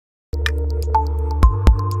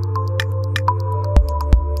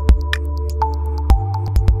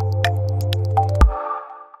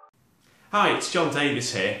Hi, it's John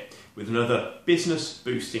Davis here with another business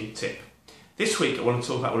boosting tip. This week I want to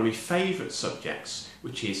talk about one of my favourite subjects,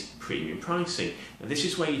 which is premium pricing. Now this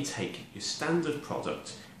is where you take your standard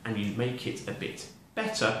product and you make it a bit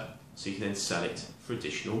better so you can then sell it for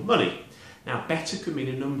additional money. Now better could mean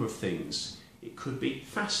a number of things. It could be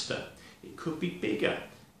faster, it could be bigger,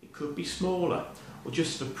 it could be smaller, or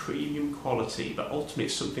just for premium quality, but ultimately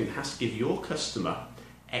it's something that has to give your customer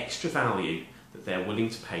extra value that they're willing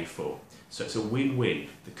to pay for. So it's a win-win.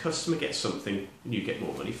 The customer gets something and you get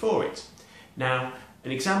more money for it. Now,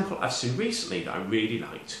 an example I've seen recently that I really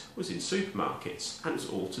liked was in supermarkets, and it's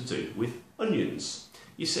all to do with onions.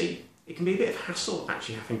 You see, it can be a bit of hassle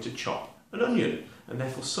actually having to chop an onion, and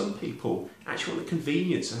therefore some people actually want the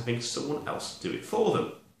convenience of having someone else do it for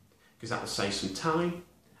them, because that will save some time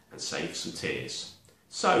and save some tears.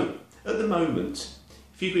 So, at the moment,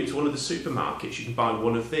 if you go into one of the supermarkets, you can buy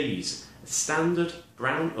one of these, a standard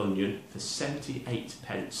brown onion for 78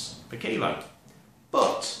 pence per kilo.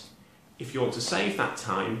 But if you want to save that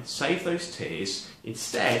time, save those tears,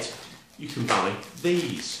 instead you can buy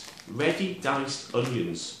these ready diced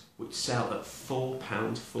onions which sell at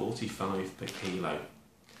 £4.45 per kilo.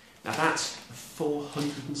 Now that's a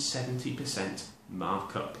 470%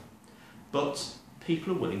 markup, but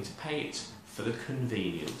people are willing to pay it for the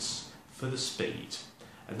convenience, for the speed.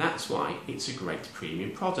 And that's why it's a great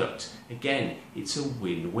premium product. Again, it's a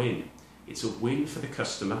win-win. It's a win for the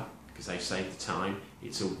customer because they've saved the time.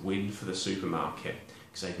 It's a win for the supermarket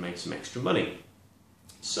because they've made some extra money.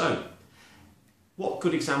 So, what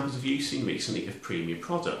good examples have you seen recently of premium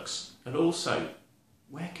products? And also,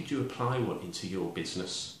 where could you apply one into your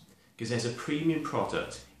business? Because there's a premium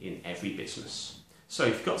product in every business. So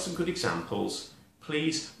if you've got some good examples,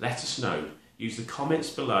 please let us know. Use the comments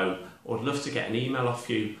below, or I'd love to get an email off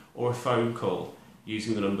you or a phone call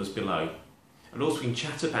using the numbers below. And also we can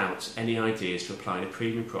chat about any ideas for applying a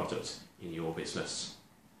premium product in your business.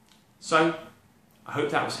 So, I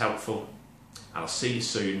hope that was helpful, and I'll see you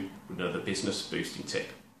soon with another business boosting tip.